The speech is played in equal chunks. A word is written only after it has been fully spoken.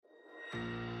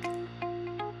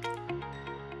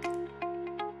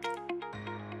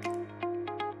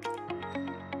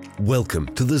Welcome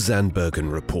to the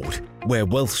Zandbergen Report, where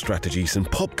wealth strategies and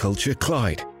pop culture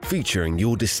collide, featuring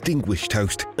your distinguished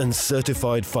host and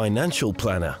certified financial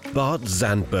planner, Bart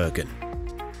Zandbergen.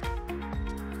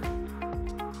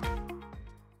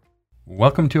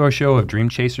 Welcome to our show of Dream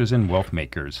Chasers and Wealth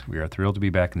Makers. We are thrilled to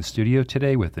be back in the studio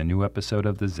today with a new episode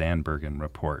of the Zandbergen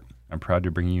Report. I'm proud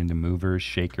to bring you the movers,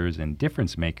 shakers, and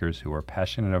difference makers who are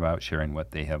passionate about sharing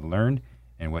what they have learned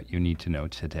and what you need to know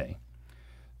today.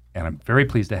 And I'm very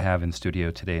pleased to have in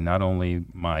studio today not only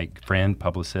my friend,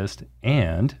 publicist,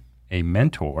 and a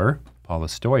mentor, Paula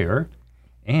Stoyer,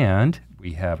 and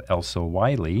we have Elsa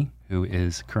Wiley, who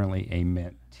is currently a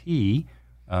mentee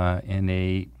in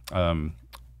a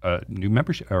new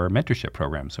membership or mentorship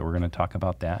program. So we're going to talk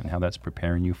about that and how that's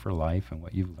preparing you for life and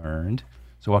what you've learned.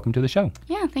 So welcome to the show.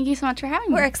 Yeah, thank you so much for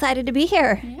having me. We're excited to be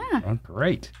here. Yeah. Oh,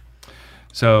 great.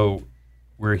 So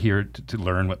we're here to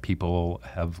learn what people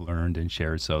have learned and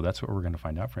shared. So that's what we're going to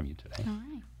find out from you today.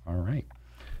 All right.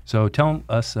 So tell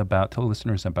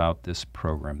listeners about this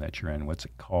program that you're in. What's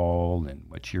it called and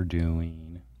what you're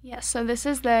doing? Yes, so this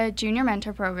is the Junior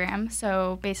Mentor Program.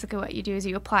 So basically what you do is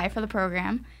you apply for the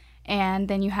program, and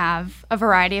then you have a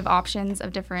variety of options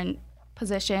of different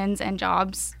positions and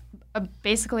jobs,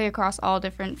 basically across all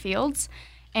different fields.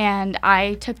 And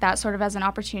I took that sort of as an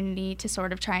opportunity to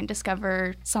sort of try and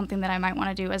discover something that I might want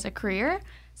to do as a career.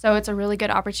 So it's a really good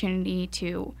opportunity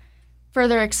to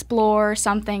further explore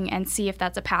something and see if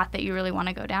that's a path that you really want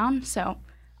to go down. So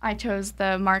I chose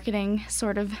the marketing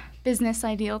sort of business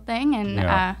ideal thing,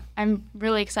 and I'm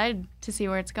really excited to see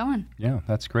where it's going. Yeah,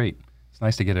 that's great. It's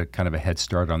nice to get a kind of a head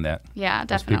start on that. Yeah, Most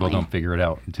definitely. people don't figure it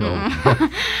out until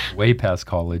way past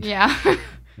college. Yeah.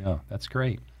 Yeah, that's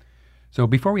great. So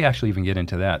before we actually even get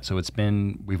into that, so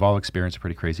we've all experienced a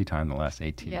pretty crazy time the last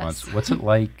 18 months. What's it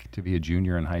like to be a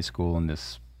junior in high school in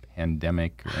this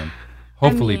pandemic and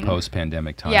hopefully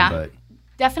post-pandemic time? Yeah, but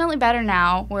definitely better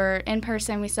now. We're in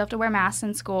person. We still have to wear masks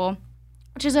in school,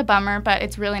 which is a bummer, but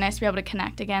it's really nice to be able to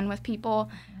connect again with people.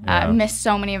 Missed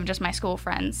so many of just my school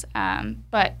friends.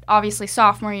 But obviously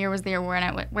sophomore year was the year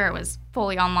where it was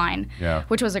fully online,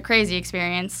 which was a crazy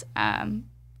experience.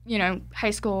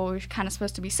 High school, we were kind of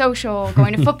supposed to be social,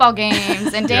 going to football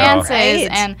games and dances,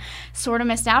 and sort of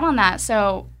missed out on that.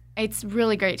 So it's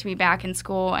really great to be back in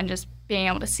school and just being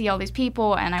able to see all these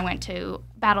people. And I went to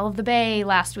Battle of the Bay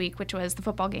last week, which was the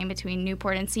football game between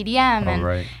Newport and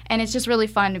CDM. And it's just really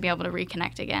fun to be able to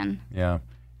reconnect again. Yeah.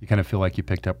 You kind of feel like you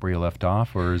picked up where you left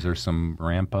off, or is there some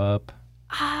ramp up?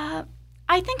 I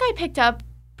think I picked up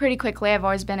pretty quickly. I've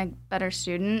always been a better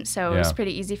student, so it was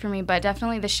pretty easy for me. But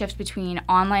definitely the shift between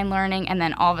online learning and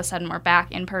then all of a sudden we're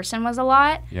back in person was a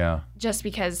lot. Yeah. Just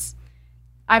because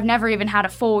I've never even had a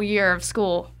full year of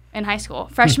school in high school.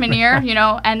 Freshman year,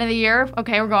 end of the year,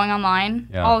 okay, we're going online.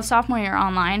 Yeah. All of sophomore year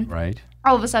online. Right.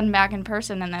 All of a sudden back in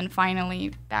person, and then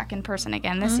finally back in person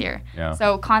again this year. Yeah.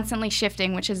 So constantly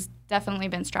shifting, which has definitely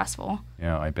been stressful.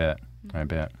 Yeah, I bet.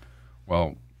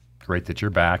 Well, great that you're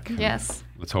back. Yes.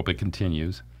 Let's hope it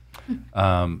continues.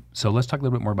 So let's talk a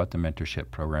little bit more about the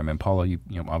mentorship program. And Paula, you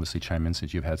obviously chime in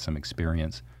since you've had some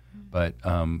experience. But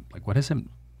what has it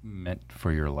meant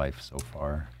for your life so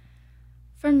far?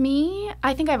 For me,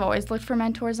 I think I've always looked for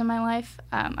mentors in my life.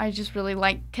 I just really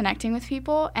like connecting with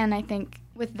people. And I think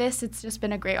with this, it's just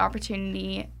been a great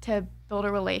opportunity to build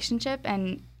a relationship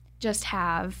and just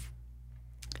have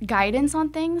guidance on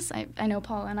things. I know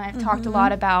Paula and I have talked a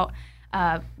lot about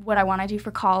what I want to do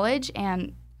for college.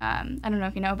 And I don't know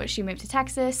if you know, but she moved to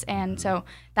Texas. And so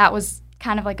that was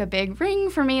kind of like a big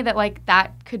ring for me that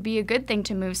that could be a good thing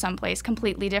to move someplace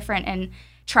completely different and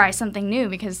try something new,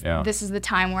 because this is the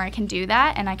time where I can do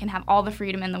that and I can have all the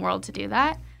freedom in the world to do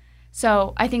that.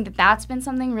 So I think that's been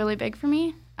something really big for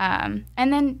me. And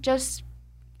then just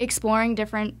exploring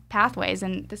different pathways.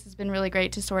 And this has been really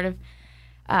great to sort of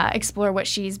explore what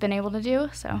she's been able to do.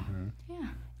 So,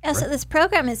 Yeah, so this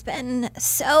program has been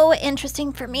so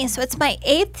interesting for me. So it's my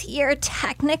 8th year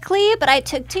technically, but I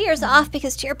took 2 years off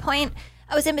because, to your point,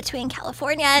 I was in between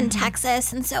California and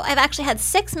Texas. And so I've actually had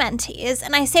 6 mentees.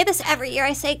 And I say this every year.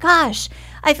 I say, gosh,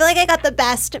 I feel like I got the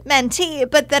best mentee.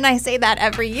 But then I say that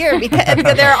every year because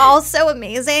they're all so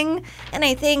amazing. And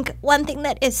I think one thing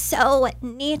that is so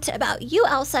neat about you,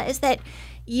 Elsa, is that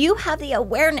you have the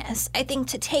awareness, I think,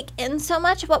 to take in so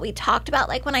much of what we talked about.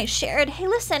 Like when I shared, hey,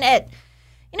 listen, it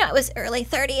was early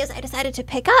 30s. I decided to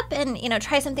pick up and,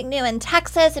 try something new in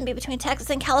Texas and be between Texas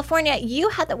and California. You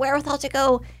had the wherewithal to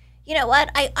go, you know what?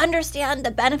 I understand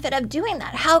the benefit of doing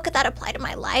that. How could that apply to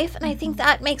my life? And I think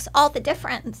that makes all the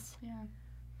difference.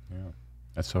 Yeah.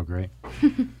 That's so great.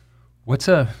 What's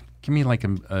a Give me like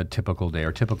a typical day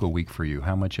or typical week for you.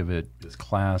 How much of it is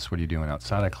class? What are you doing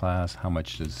outside of class? How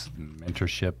much is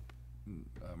mentorship?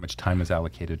 How much time is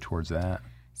allocated towards that?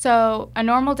 So a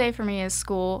normal day for me is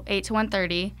school, 8 to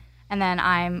 1:30, and then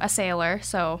I'm a sailor,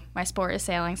 so my sport is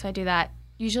sailing, so I do that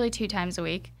usually 2 times a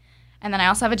week. And then I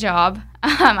also have a job.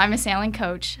 I'm a sailing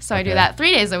coach, so I do that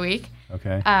 3 days a week.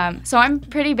 Okay. So I'm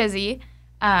pretty busy.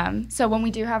 So when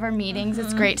we do have our meetings,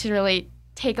 it's great to really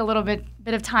take a little bit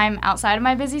of time outside of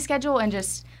my busy schedule and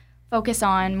just focus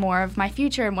on more of my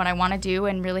future and what I want to do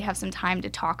and really have some time to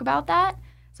talk about that.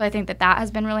 So I think that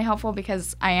has been really helpful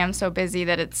because I am so busy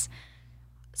that it's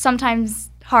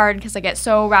sometimes hard because I get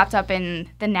so wrapped up in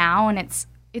the now, and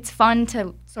it's fun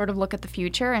to sort of look at the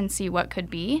future and see what could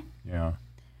be. Yeah.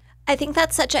 I think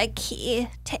that's such a key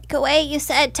takeaway. You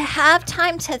said to have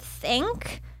time to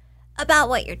think about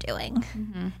what you're doing.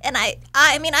 Mm-hmm. And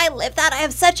I mean, I live that. I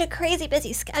have such a crazy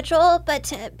busy schedule, but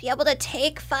to be able to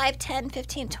take 5, 10,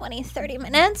 15, 20, 30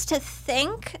 minutes to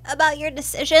think about your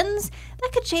decisions,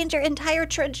 that could change your entire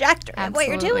trajectory of what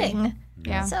you're doing.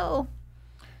 Yeah. So...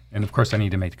 And of course, I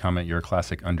need to make the comment, you're a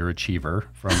classic underachiever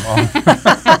from all.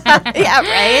 Yeah,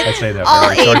 right? I say that all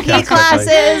very AP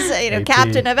classes, AP.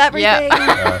 captain of everything.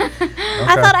 Yeah. Okay.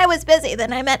 I thought I was busy.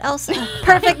 Then I met Elsa.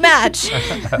 Perfect match.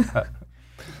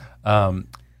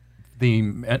 The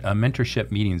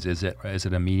mentorship meetings, is it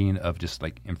a meeting of just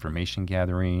like information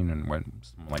gathering and when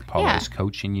someone like Paula is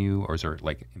coaching you, or is there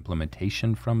like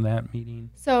implementation from that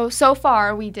meeting? So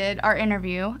far we did our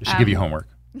interview. It should give you homework.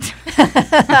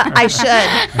 I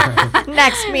should.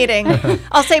 Next meeting.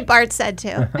 I'll say Bart said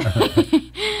to.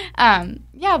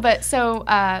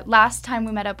 Last time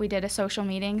we met up, we did a social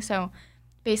meeting. So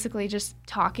basically just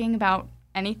talking about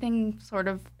anything sort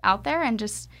of out there and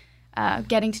just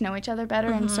getting to know each other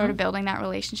better and sort of building that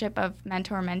relationship of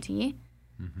mentor-mentee.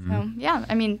 Mm-hmm. So, yeah,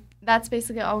 I mean, that's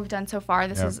basically all we've done so far.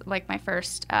 This is like my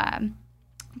first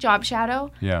job shadow.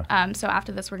 Yeah. So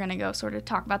after this, we're going to go sort of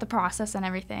talk about the process and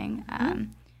everything.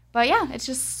 But yeah, it's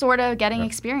just sort of getting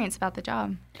experience about the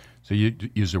job. So you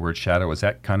use the word shadow. Is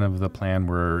that kind of the plan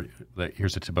where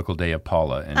here's a typical day of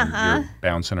Paula and you're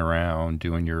bouncing around,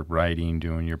 doing your writing,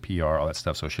 doing your PR, all that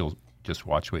stuff, so she'll just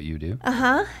watch what you do?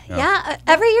 Yeah.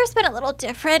 Every year's been a little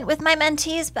different with my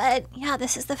mentees, but yeah,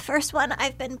 this is the first one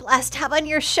I've been blessed to have on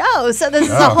your show. So this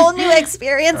is a whole new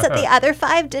experience that the other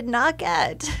 5 did not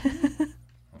get.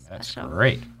 That's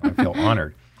great. I feel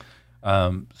honored.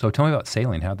 So tell me about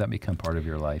sailing. How'd that become part of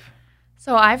your life?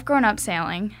 So I've grown up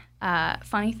sailing.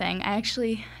 Funny thing, I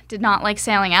actually did not like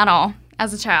sailing at all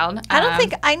as a child. I don't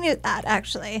think I knew that,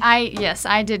 actually.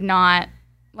 I did not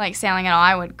like sailing at all.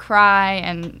 I would cry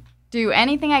and do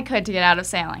anything I could to get out of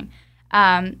sailing.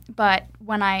 But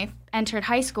when I entered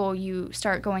high school, you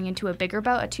start going into a bigger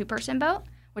boat, a 2-person boat,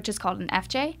 which is called an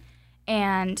FJ.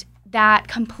 And that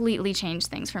completely changed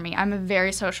things for me. I'm a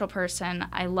very social person.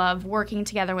 I love working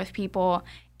together with people.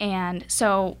 And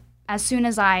so as soon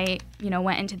as I,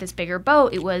 went into this bigger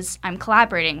boat, I'm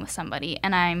collaborating with somebody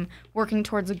and I'm working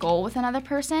towards a goal with another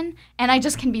person, and I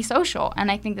just can be social. And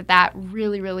I think that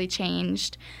really, really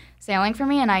changed sailing for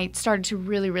me, and I started to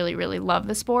really, really, really love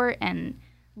the sport and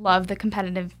love the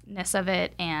competitiveness of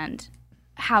it and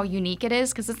how unique it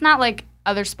is, because it's not like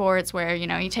other sports where,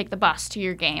 you take the bus to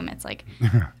your game. It's like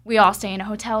we all stay in a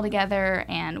hotel together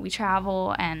and we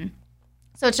travel, and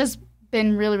so it's just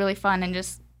been really, really fun, and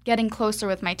just getting closer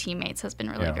with my teammates has been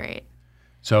really great.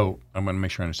 So I'm going to make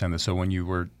sure I understand this. So when you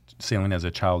were sailing as a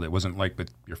child, it wasn't like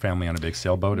with your family on a big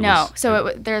sailboat?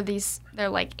 They're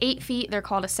like 8 feet. They're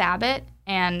called a sabot,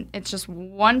 and it's just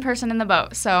one person in the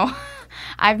boat. So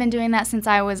I've been doing that since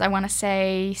I was, I want to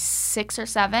say, 6 or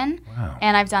 7. Wow.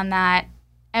 And I've done that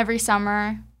every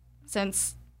summer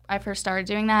since I first started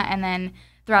doing that. And then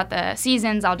throughout the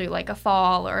seasons, I'll do like a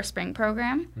fall or a spring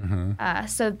program. Mm-hmm.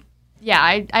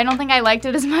 I don't think I liked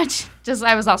it as much. Just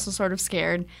I was also sort of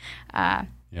scared. But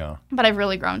I've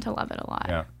really grown to love it a lot.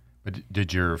 Yeah. But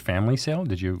did your family sail?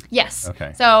 Did you? Yes.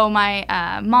 Okay. So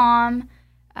my mom,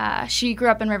 she grew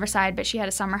up in Riverside, but she had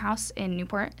a summer house in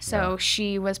Newport. So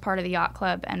she was part of the yacht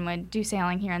club and would do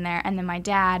sailing here and there. And then my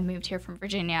dad moved here from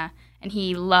Virginia, and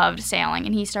he loved sailing.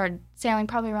 And he started sailing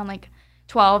probably around like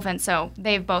 12, and so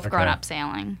they've both grown up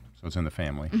sailing. So it's in the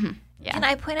family. Mm-hmm. Yeah. Can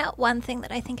I point out one thing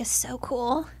that I think is so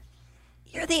cool?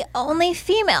 You're the only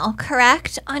female,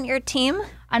 correct, on your team?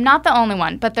 I'm not the only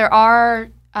one, but there are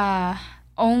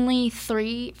only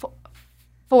 4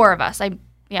 of us.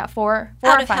 Four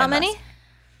Out or of 5 how of many?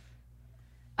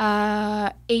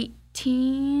 Us.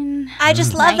 18. I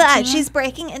just love 19. that. She's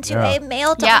breaking into a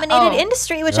male-dominated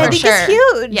industry, which I think is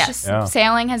huge. Yes. Yeah.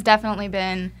 Sailing has definitely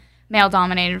been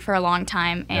male-dominated for a long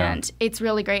time, and it's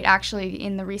really great. Actually,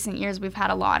 in the recent years, we've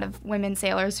had a lot of women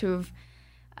sailors who've,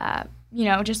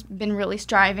 just been really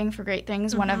striving for great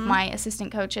things. One of my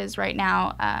assistant coaches right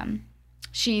now,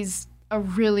 she's a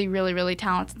really, really, really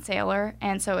talented sailor,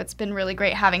 and so it's been really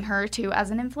great having her, too, as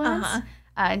an influence,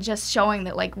 and just showing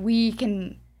that, like, we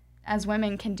can, as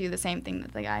women, can do the same thing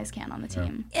that the guys can on the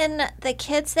team. In the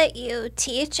kids that you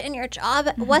teach in your job,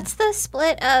 what's the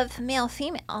split of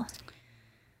male-female?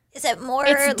 Is it more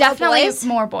It's definitely boys?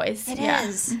 More boys. It yeah.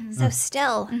 is. So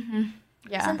still.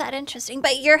 Yeah. Isn't that interesting?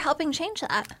 But you're helping change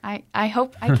that. I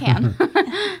hope I can.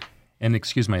 And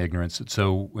excuse my ignorance.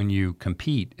 So when you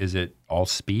compete, is it all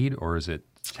speed or is it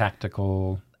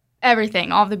tactical?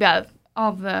 Everything, all of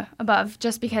the above,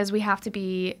 just because we have to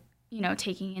be,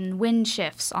 taking in wind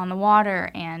shifts on the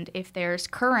water, and if there's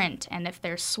current, and if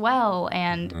there's swell,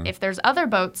 and if there's other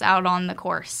boats out on the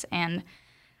course, and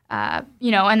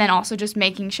and then also just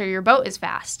making sure your boat is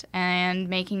fast, and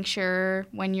making sure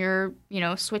when you're,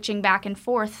 switching back and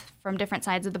forth from different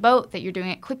sides of the boat that you're doing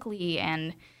it quickly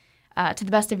and to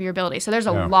the best of your ability. So there's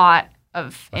a lot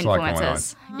of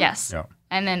influences. Yes. Yeah.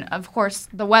 And then, of course,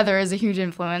 the weather is a huge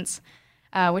influence,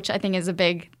 which I think is a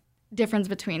big difference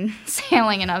between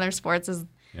sailing and other sports. Is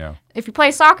if you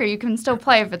play soccer, you can still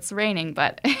play if it's raining,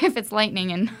 but if it's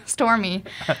lightning and stormy,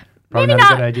 Probably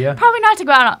not a good idea? Probably not to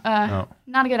go out.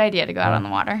 Not a good idea to go out on the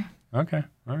water. Okay.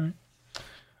 All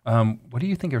right. What do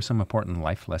you think are some important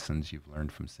life lessons you've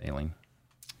learned from sailing?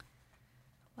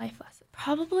 Life lesson.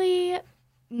 Probably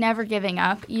never giving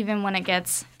up, even when it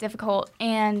gets difficult.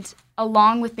 And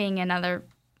along with being in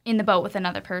the boat with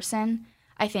another person,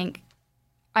 I think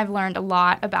I've learned a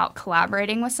lot about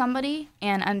collaborating with somebody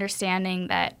and understanding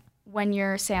that when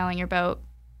you're sailing your boat,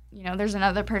 there's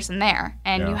another person there,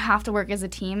 and you have to work as a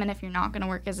team, and if you're not going to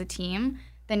work as a team,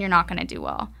 then you're not going to do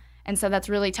well. And so that's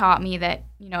really taught me that,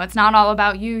 it's not all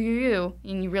about you,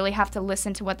 and you really have to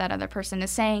listen to what that other person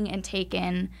is saying and take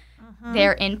in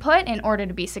their input in order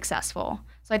to be successful.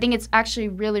 So I think it's actually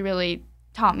really, really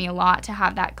taught me a lot to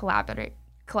have that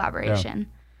collaboration.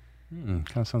 Kind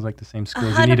of sounds like the same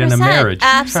skills you need in a marriage.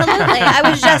 Absolutely. I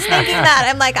was just thinking that.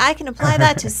 I'm like, I can apply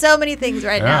that to so many things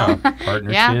right now.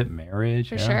 Partnership, marriage.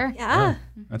 For sure. Yeah.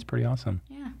 That's pretty awesome.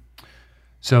 Yeah.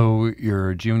 So you're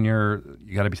a junior.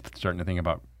 You got to be starting to think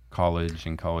about college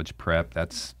and college prep.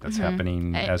 That's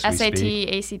happening as we speak.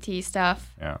 SAT, ACT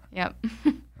stuff. Yeah. Yep.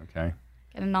 Okay.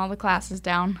 Getting all the classes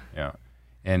down. Yeah.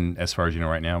 And as far as you know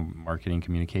right now, marketing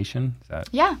communication, is that?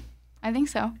 Yeah, I think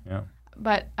so. Yeah.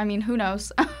 But, who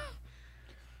knows?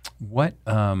 What,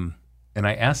 and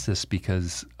I ask this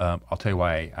because I'll tell you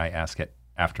why I ask it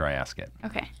after I ask it.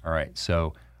 Okay. All right.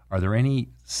 So are there any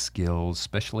skills,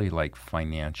 especially like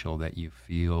financial, that you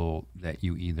feel that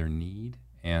you either need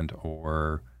and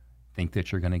or think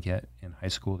that you're going to get in high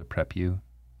school to prep you?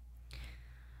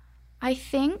 I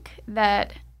think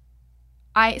that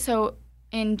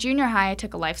in junior high, I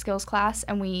took a life skills class,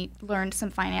 and we learned some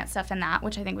finance stuff in that,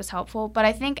 which I think was helpful. But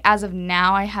I think as of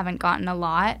now, I haven't gotten a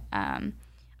lot.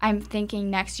 I'm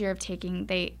thinking next year of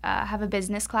they have a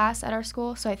business class at our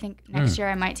school, so I think next year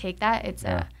I might take that.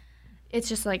 It's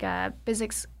just like a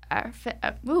business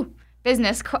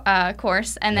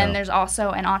course, and then there's also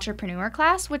an entrepreneur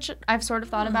class, which I've sort of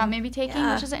thought about maybe taking,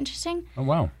 which is interesting. Oh,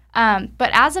 wow.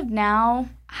 But as of now,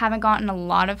 haven't gotten a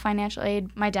lot of financial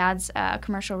aid. My dad's a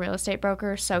commercial real estate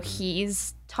broker, so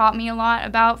he's taught me a lot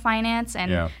about finance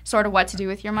and sort of what to do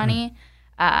with your money.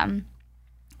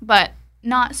 But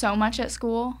not so much at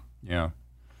school. Yeah.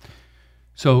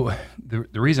 So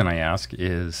the reason I ask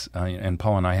is, and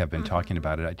Paul and I have been talking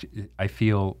about it, I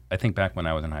think back when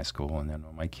I was in high school, and then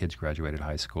when my kids graduated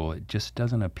high school, it just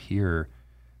doesn't appear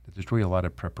that there's really a lot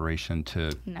of preparation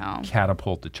to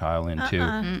catapult the child into.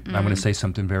 And I'm going to say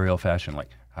something very old-fashioned, like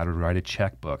how to write a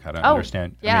checkbook, how to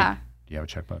understand. Yeah. Do you have a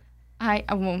checkbook?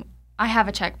 I have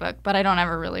a checkbook, but I don't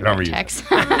ever really write checks.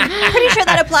 I'm pretty sure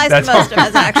that applies to most of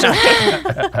us, actually.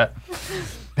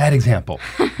 Bad example.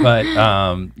 But,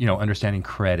 understanding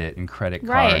credit and credit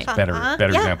cards, better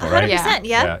example, right? 100%,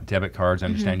 yeah. Debit cards,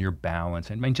 understand your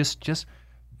balance. I mean, just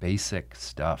basic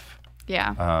stuff.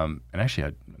 Yeah. And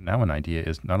actually, now an idea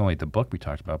is not only the book we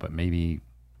talked about, but maybe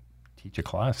teach a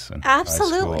class in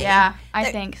Absolutely. high school. Yeah,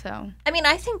 I think so. I mean,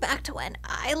 I think back to when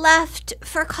I left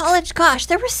for college. Gosh,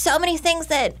 there were so many things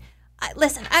that I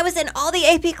was in all the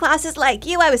AP classes like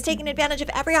you. I was taking advantage of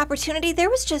every opportunity.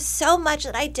 There was just so much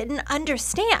that I didn't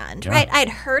understand, right? I'd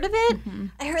heard of it.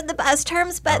 I heard the buzz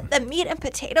terms, but the meat and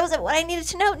potatoes of what I needed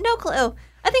to know, no clue.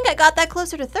 I think I got that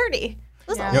closer to 30. It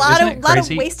was a lot of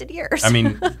wasted years. I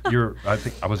mean, I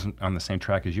think I was on the same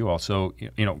track as you also.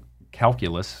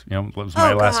 Calculus, was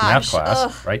my last math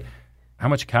class, right? How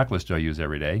much calculus do I use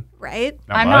every day? Right?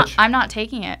 Not much. I'm not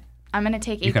taking it. I'm going to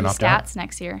take AP Stats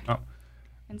next year. Oh.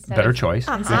 Better choice.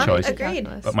 Good choice. Agreed.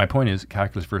 But my point is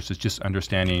calculus versus just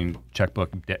understanding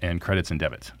checkbook and credits and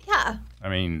debits. Yeah. I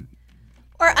mean.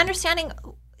 Or understanding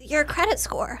your credit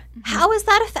score. How is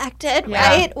that affected, Yeah.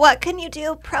 right? What can you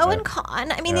do, pro and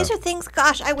con? I mean, these are things,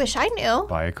 gosh, I wish I knew.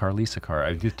 Buy a car, lease a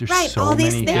car. There's Right, so all many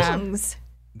these things.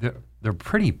 They're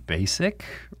pretty basic,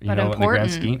 But in the grand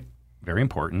important. scheme. Very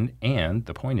important. And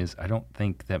the point is, I don't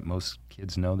think that most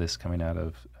kids know this coming out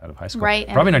of high school. Right,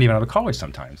 Probably not even out of college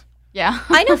sometimes. Yeah.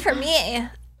 I know for me,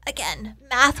 again,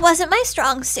 math wasn't my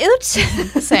strong suit.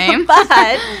 Same. But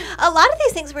a lot of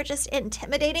these things were just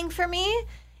intimidating for me,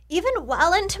 even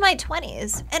well into my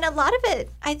 20s. And a lot of it,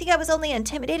 I think I was only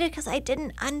intimidated because I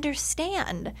didn't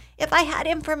understand. If I had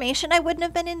information, I wouldn't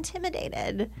have been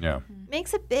intimidated. Yeah.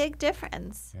 Makes a big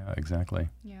difference. Yeah, exactly.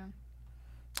 Yeah.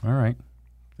 All right.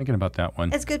 Thinking about that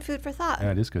one. It's good food for thought.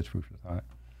 Yeah, it is good food for thought.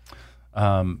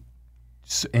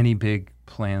 So any big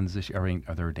plans this year?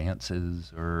 Are there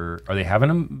dances, or are they having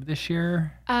them this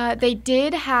year? They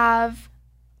did have.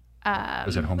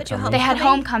 Was it homecoming? They had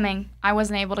homecoming. I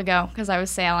wasn't able to go because I was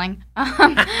sailing.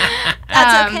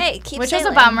 That's okay. Keep which sailing.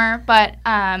 was a bummer, but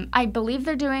I believe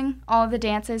they're doing all of the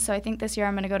dances. So I think this year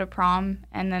I'm going to go to prom,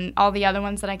 and then all the other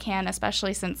ones that I can,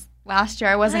 especially since last year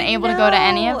I wasn't able to go to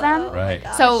any of them. Oh, Right.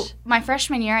 gosh. So my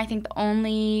freshman year, I think the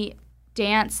only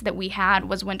dance that we had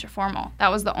was winter formal.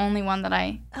 That was the only one that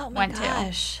I Oh my went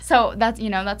gosh. to. So that's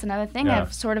another thing. Yeah.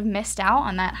 I've sort of missed out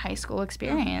on that high school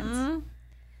experience.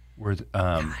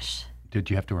 Gosh. Did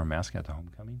you have to wear a mask at the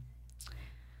homecoming?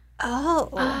 Oh.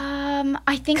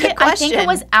 I think Good it question.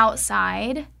 was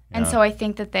outside, and Yeah. so I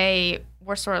think that they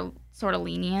were sort of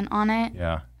lenient on it.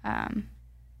 Yeah. Um,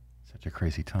 Such a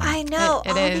crazy time. I know.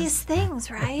 It all is. these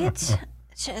things, right?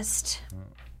 Just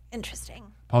interesting.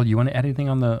 Paul, you want to add anything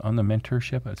on the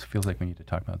mentorship? It feels like we need to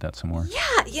talk about that some more. Yeah,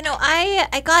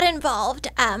 I got involved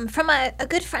from a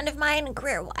good friend of mine,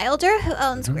 Greer Wilder, who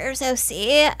owns Greer's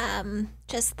OC.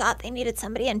 Just thought they needed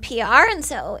somebody in PR, and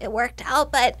so it worked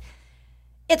out. But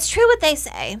it's true what they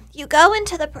say. You go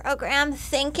into the program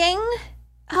thinking,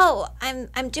 oh,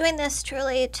 I'm doing this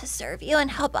truly to serve you and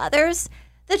help others.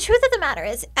 The truth of the matter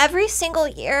is, every single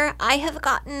year, I have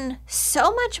gotten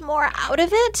so much more out of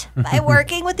it by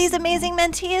working with these amazing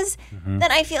mentees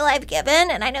than I feel I've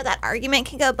given. And I know that argument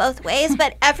can go both ways,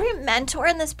 but every mentor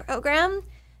in this program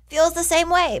feels the same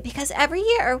way because every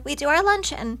year we do our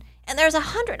luncheon and there's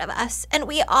 100 of us and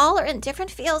we all are in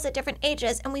different fields at different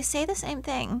ages and we say the same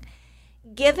thing.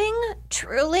 Giving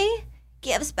truly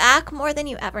gives back more than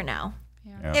you ever know.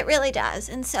 Yeah. It really does.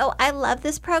 And so I love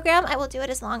this program. I will do it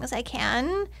as long as I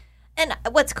can. And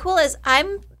what's cool is I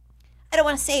don't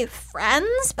want to say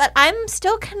friends, but I'm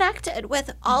still connected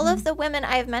with all of the women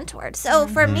I've mentored. So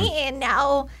for me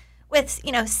now with,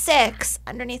 6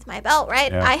 underneath my belt,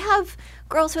 right? Yeah. I have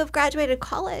girls who have graduated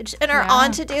college and are Yeah.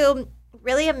 on to do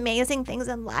really amazing things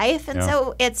in life. And Yeah.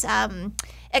 so it's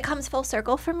it comes full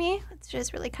circle for me. It's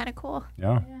just really kind of cool.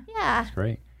 Yeah. Yeah.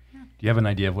 Great. Do you have an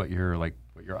idea of what your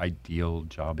ideal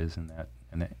job is in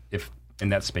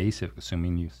that space, if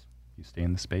assuming you stay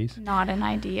in the space? Not an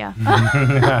idea.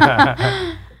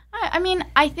 I mean,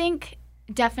 I think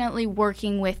definitely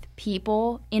working with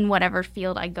people in whatever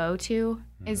field I go to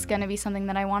is going to be something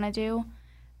that I want to do.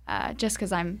 Just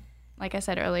because I'm, like I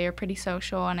said earlier, pretty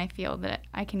social, and I feel that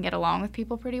I can get along with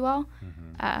people pretty well.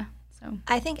 So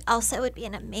I think Elsa would be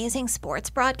an amazing sports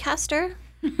broadcaster.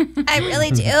 I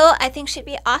really do. I think she'd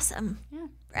be awesome. Yeah.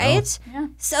 Right? Yeah.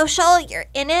 Social, you're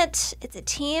in it. It's a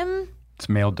team. It's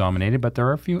male dominated, but there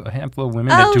are a handful of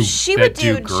women Oh, that she do would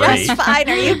do great. just fine.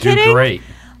 Are you do kidding? great.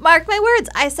 Mark my words.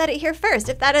 I said it here first.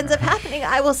 If that ends up happening,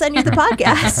 I will send you the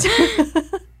podcast.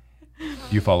 Do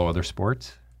you follow other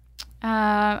sports?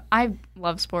 I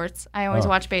love sports. I always Oh.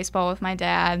 watch baseball with my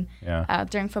dad. Yeah.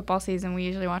 During football season, we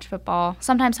usually watch football.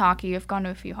 Sometimes hockey. I've gone to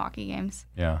a few hockey games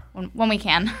Yeah. when we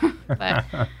can, but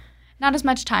not as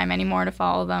much time anymore to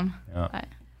follow them. Yeah. But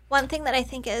One thing that I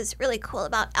think is really cool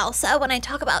about Elsa when I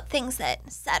talk about things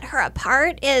that set her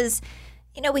apart is,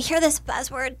 we hear this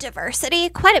buzzword diversity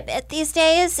quite a bit these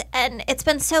days, and it's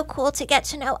been so cool to get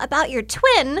to know about your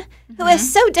twin, who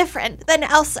is so different than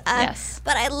Elsa. Yes.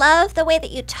 But I love the way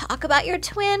that you talk about your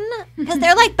twin, because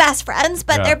they're like best friends,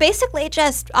 but Yeah. they're basically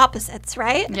just opposites,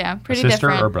 right? yeah, pretty Sister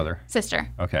different. or brother? Sister.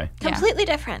 Okay. Yeah. Completely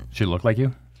different. She look like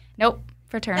you? Nope.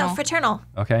 Fraternal. No, fraternal.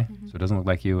 Okay. So it doesn't look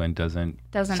like you and doesn't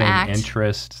Doesn't same act.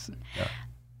 interests.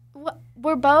 Yeah.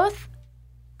 We're both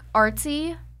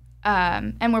artsy,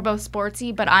 and we're both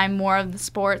sportsy, but I'm more of the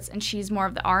sports and she's more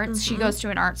of the arts. She goes to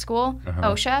an art school,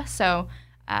 OSHA, so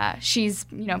She's,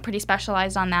 pretty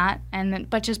specialized on that.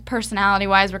 But just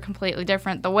personality-wise, we're completely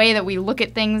different. The way that we look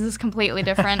at things is completely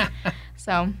different.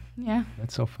 So, yeah.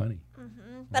 That's so funny.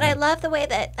 But I love the way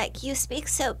that you speak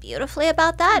so beautifully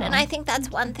about that, and I think that's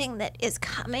one thing that is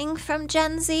coming from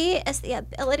Gen Z is the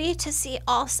ability to see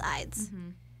all sides.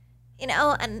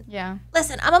 And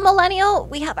listen, I'm a millennial.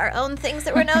 We have our own things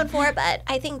that we're known for, but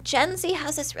I think Gen Z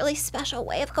has this really special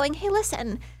way of going, hey,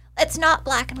 listen, it's not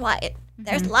black and white.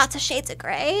 There's lots of shades of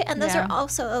gray, and those are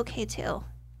also okay too.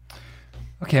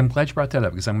 Okay, I'm glad you brought that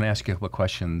up because I'm going to ask you a couple of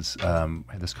questions. I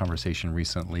had this conversation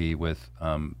recently with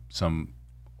some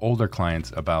older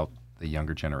clients about the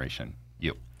younger generation,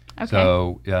 you. Okay.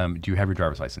 So do you have your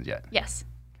driver's license yet? Yes.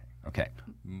 Okay.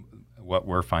 What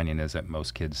we're finding is that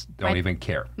most kids don't even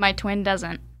care. My twin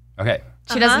doesn't. Okay.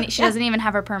 She doesn't even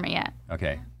have her permit yet.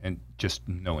 Okay. And just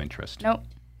no interest. Nope.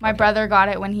 My brother got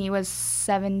it when he was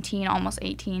 17, almost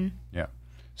 18. Yeah.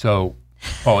 So,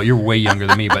 Paul, you're way younger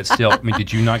than me, but still,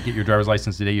 did you not get your driver's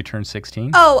license the day you turned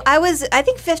 16? Oh, I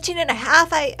think 15 and a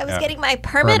half. I was getting my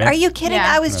permit. Are you kidding?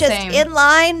 Yeah, I was just same. in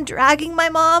line dragging my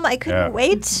mom. I couldn't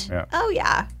wait. Yeah. Oh,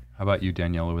 yeah. How about you,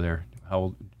 Danielle, over there? How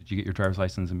old did you get your driver's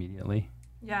license immediately?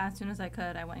 Yeah, as soon as I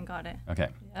could, I went and got it. Okay.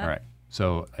 Yeah. All right.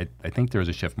 So I think there's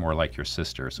a shift more like your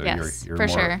sister. So Yes, you're for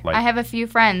more sure. like, I have a few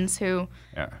friends who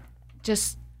Yeah.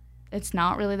 just, it's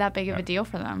not really that big of a deal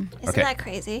for them. Isn't that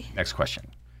crazy? Next question.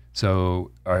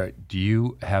 So do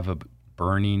you have a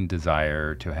burning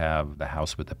desire to have the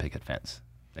house with the picket fence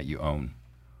that you own?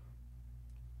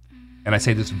 And I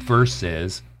say this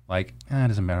versus it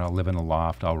doesn't matter. I'll live in a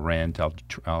loft. I'll rent.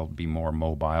 I'll be more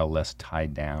mobile, less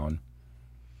tied down.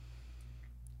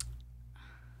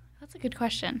 That's a good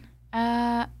question.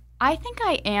 I think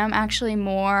I am actually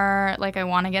more like I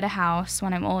want to get a house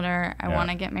when I'm older. I want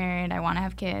to get married. I want to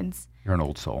have kids. You're an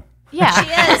old soul. Yeah. She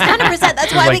is, 100%.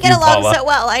 That's why we get along so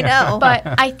well. I know. But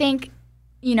I think,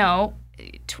 How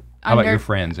about your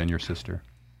friends and your sister?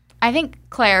 I think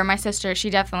Claire, my sister, she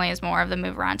definitely is more of the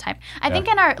move around type. I think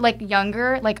in our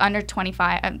younger, under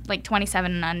 25,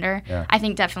 27 and under, I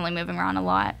think definitely moving around a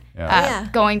lot.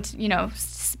 Going to,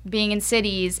 being in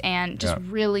cities and just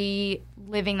really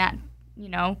living that,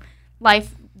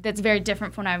 life that's very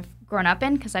different from what I've grown up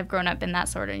in, because I've grown up in that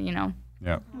sort of,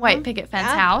 white picket fence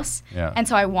house. Yeah. And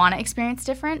so I want to experience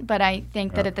different, but I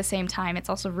think that at the same time, it's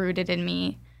also rooted in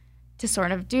me to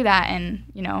sort of do that and,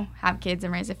 have kids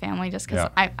and raise a family just because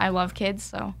I love kids.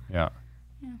 So, yeah.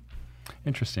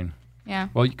 Interesting. Yeah.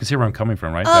 Well, you can see where I'm coming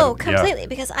from, right? Oh, completely.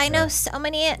 Because I know so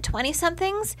many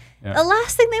 20-somethings, the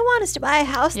last thing they want is to buy a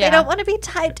house. They don't want to be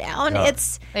tied down.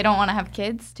 They don't want to have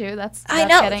kids, too. That's I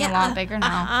know, getting a lot bigger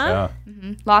now. Yeah.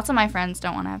 Mm-hmm. Lots of my friends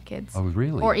don't want to have kids. Oh,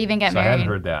 really? Or even get so married. I hadn't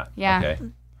heard that. Yeah. Okay.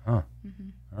 Huh.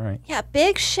 All right. Yeah,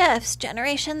 big shifts,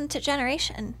 generation to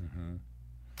generation.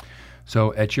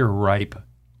 So at your ripe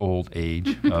old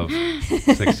age of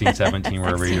 16, 17,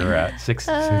 wherever you're at,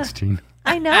 16.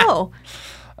 I know.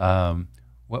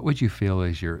 What would you feel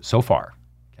is so far,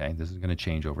 okay, this is going to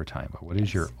change over time, but what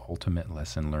is your ultimate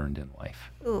lesson learned in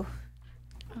life? Ooh.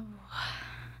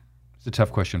 It's a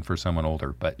tough question for someone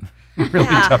older, but really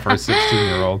tough for a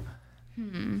 16-year-old.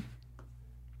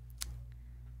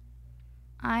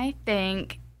 I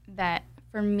think that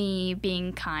for me,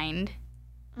 being kind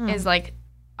is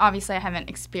obviously I haven't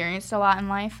experienced a lot in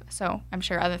life, so I'm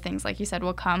sure other things, like you said,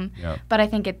 will come. Yeah. But I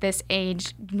think at this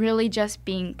age, really just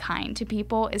being kind to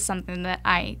people is something that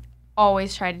I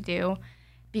always try to do,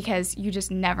 because you just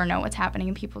never know what's happening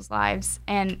in people's lives.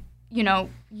 And,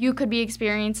 you could be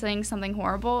experiencing something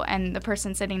horrible, and the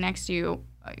person sitting next to you,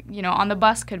 on the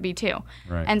bus could be too.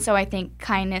 Right. And so I think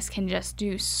kindness can just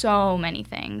do so many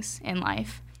things in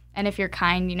life. And if you're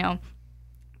kind,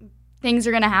 things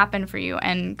are going to happen for you,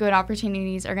 and good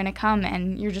opportunities are going to come,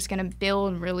 and you're just going to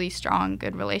build really strong,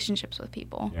 good relationships with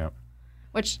people. Yeah.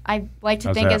 Which I like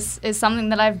to think is something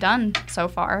that I've done so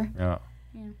far. Yeah.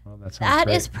 Well, that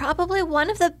is probably one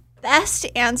of the best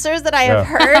answers that I have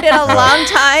heard in a long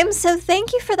time. So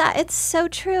thank you for that. It's so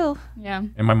true. Yeah.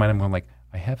 In my mind, I'm going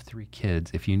I have 3 kids.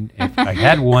 If I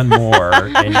had one more,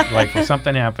 and if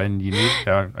something happened, you need.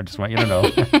 I just want you to know.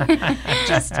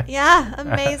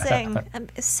 Amazing.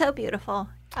 It's so beautiful.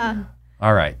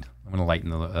 All right, I'm going to lighten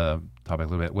the topic a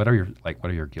little bit. What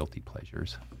are your guilty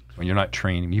pleasures when you're not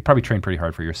training? You probably train pretty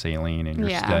hard for your sailing and your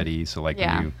studies. So when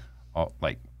you,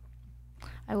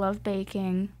 I love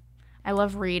baking. I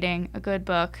love reading a good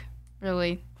book.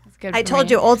 Really. Good I for told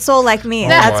me. you, old soul like me. Oh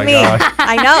That's my me. gosh.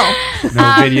 I know.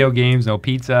 No video games, no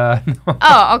pizza.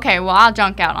 Oh, okay. Well, I'll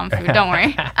junk out on food. Don't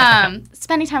worry.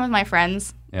 Spending time with my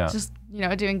friends. Yeah. Just,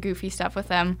 doing goofy stuff with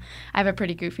them. I have a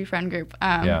pretty goofy friend group.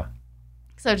 Yeah.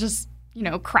 So just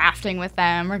crafting with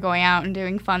them or going out and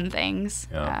doing fun things.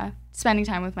 Yeah. Spending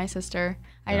time with my sister.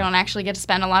 I Yeah. don't actually get to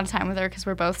spend a lot of time with her because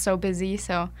we're both so busy.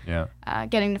 So Yeah.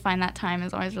 getting to find that time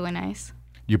is always really nice.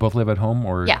 You both live at home,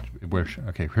 or Yeah.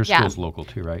 Okay, her Yeah. school's local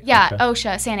too, right? Yeah, Okay.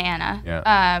 OSHA, Santa Ana.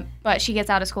 Yeah. But she gets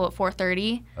out of school at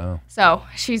 4:30. Oh, So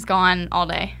she's gone all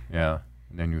day. yeah.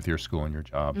 And then with your school and your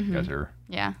job, you guys are.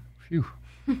 Yeah. Phew.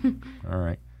 All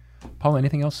right, Paula.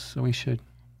 Anything else that we should?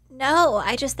 No,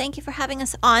 I just thank you for having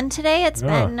us on today. It's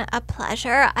Yeah. been a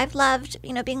pleasure. I've loved,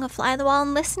 being a fly on the wall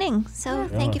and listening. So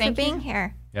thank you for Thank you. being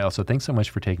here. Yeah. So thanks so much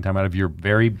for taking time out of your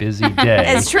very busy day.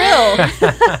 It's true.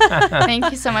 Thank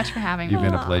you so much for having me. You've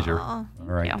been a pleasure. Aw. All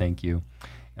right, you. thank you.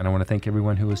 And I want to thank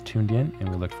everyone who was tuned in, and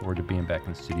we look forward to being back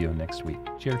in the studio next week.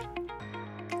 Cheers.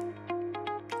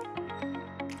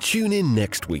 Tune in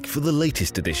next week for the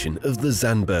latest edition of the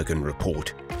Zandbergen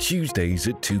Report, Tuesdays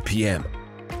at 2 p.m.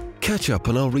 Catch up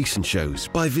on our recent shows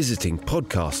by visiting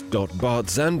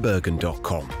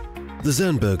podcast.bartzandbergen.com. The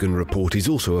Zandbergen Report is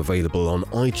also available on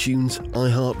iTunes,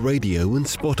 iHeartRadio and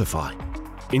Spotify.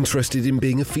 Interested in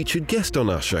being a featured guest on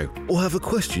our show or have a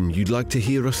question you'd like to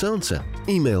hear us answer?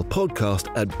 Email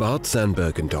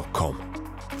podcast@bartzandbergen.com.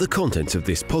 The contents of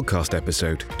this podcast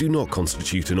episode do not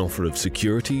constitute an offer of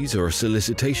securities or a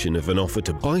solicitation of an offer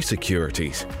to buy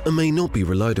securities and may not be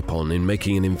relied upon in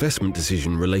making an investment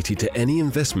decision related to any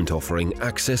investment offering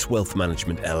Access Wealth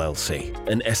Management LLC,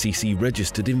 an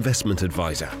SEC-registered investment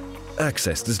advisor.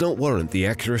 Access does not warrant the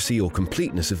accuracy or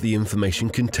completeness of the information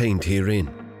contained herein.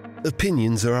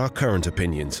 Opinions are our current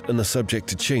opinions and are subject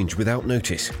to change without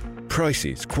notice.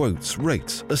 Prices, quotes,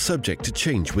 rates are subject to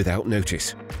change without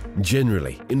notice.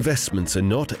 Generally, investments are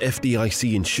not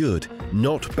FDIC insured,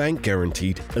 not bank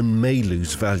guaranteed, and may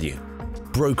lose value.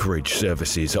 Brokerage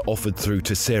services are offered through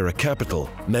Tessera Capital,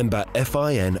 member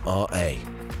FINRA.